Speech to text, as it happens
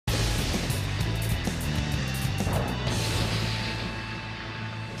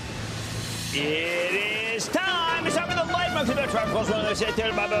It is time. It's time for the light round.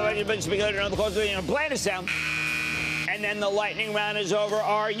 Plan is down. And then the lightning round is over.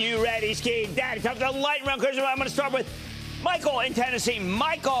 Are you ready, Ski Daddy? Time for the lightning round. I'm going to start with Michael in Tennessee.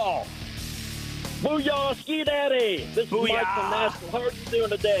 Michael. Booyah, Ski Daddy. This is Mike from Nashville. How are you doing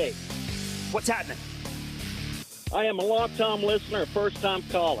today? What's happening? I am a long-time listener, first-time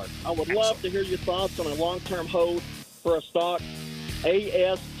caller. I would love to hear your thoughts on a long-term hold for a stock,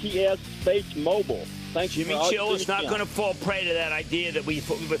 AST SpaceMobile. Thanks. Jimmy Chill is not going to fall prey to that idea that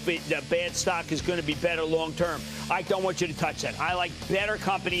that bad stock is going to be better long-term. I don't want you to touch that. I like better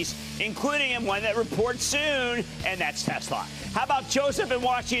companies, including one that reports soon, and that's Tesla. How about Joseph in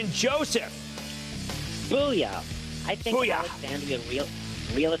Washington? Joseph. Booyah. I think Alexandria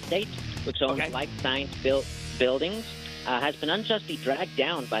Real Estate, which owns life science buildings, has been unjustly dragged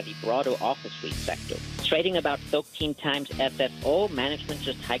down by the broader office REIT sector. Trading about 13 times FFO, management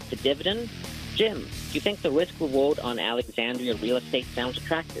just hiked the dividend. Jim, do you think the risk-reward on Alexandria Real Estate sounds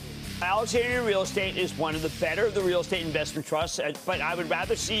attractive? Alexandria Real Estate is one of the better of the real estate investment trusts, but I would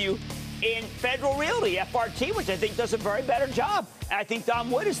rather see you in Federal Realty, FRT, which I think does a very better job. And I think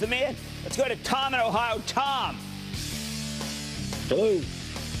Don Wood is the man. Let's go to Tom in Ohio. Tom. Hello.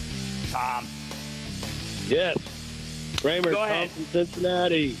 Tom. Yes. Cramer, go Tom ahead. from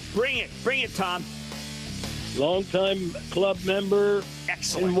Cincinnati. Bring it, Tom. Longtime club member.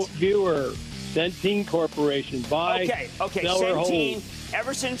 Excellent. And viewer. Centene Corporation. Buy, okay. Seller, Centene. hold.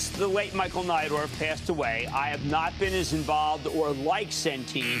 Ever since the late Michael Neidorff passed away, I have not been as involved or like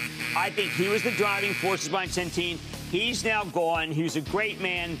Centene. I think he was the driving force behind Centene. He's now gone. He was a great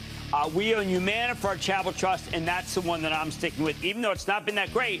man. We own Humana for our Charitable Trust, and that's the one that I'm sticking with, even though it's not been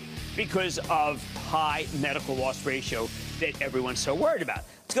that great because of high medical loss ratio that everyone's so worried about.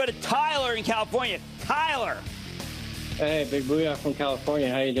 Let's go to Tyler in California. Tyler. Hey, Big Booyah from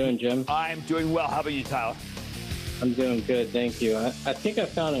California. How you doing, Jim? I'm doing well. How about you, Tyler? I'm doing good, thank you. I think I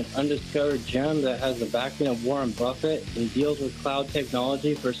found an undiscovered gem that has the backing of Warren Buffett and deals with cloud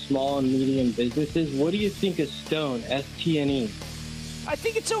technology for small and medium businesses. What do you think of Stone, ST&E? I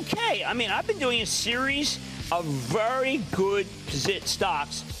think it's okay. I mean, I've been doing a series of very good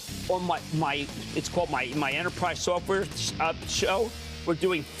stocks on it's called my enterprise software show. We're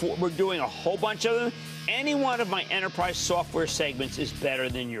doing a whole bunch of them. Any one of my enterprise software segments is better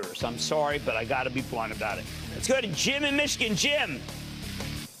than yours. I'm sorry, but I got to be blunt about it. Let's go to Jim in Michigan. Jim.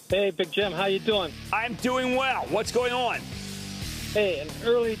 Hey, Big Jim. How you doing? I'm doing well. What's going on? Hey, in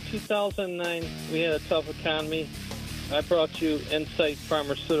early 2009, we had a tough economy. I brought you Insight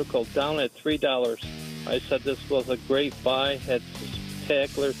Pharmaceutical down at $3. I said this was a great buy, had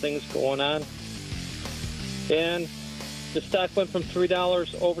spectacular things going on. And the stock went from $3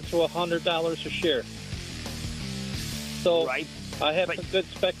 over to $100 a share. So I have some good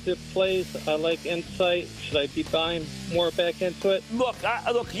speculative plays. I like Insight. Should I be buying more back into it? Look,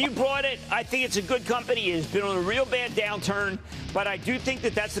 you brought it. I think it's a good company. It's been on a real bad downturn, but I do think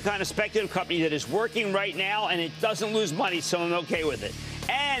that that's the kind of speculative company that is working right now, and it doesn't lose money, so I'm okay with it.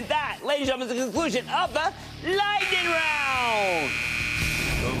 And that, ladies and gentlemen, is the conclusion of the Lightning Round.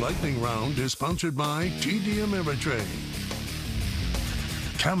 The Lightning Round is sponsored by TD Ameritrade.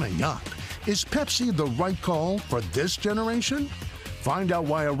 Coming up, is Pepsi the right call for this generation? Find out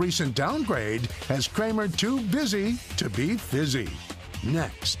why a recent downgrade has Cramer too busy to be fizzy.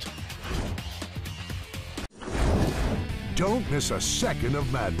 Next. Don't miss a second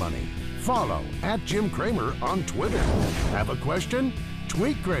of Mad Money. Follow @Jim Cramer on Twitter. Have a question?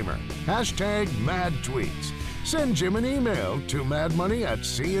 Tweet Cramer. #MadTweets. Send Jim an email to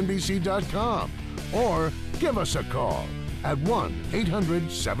madmoney@cnbc.com or give us a call at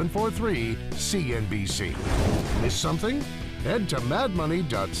 1-800-743-CNBC. Miss something? Head to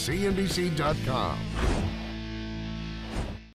madmoney.cnbc.com.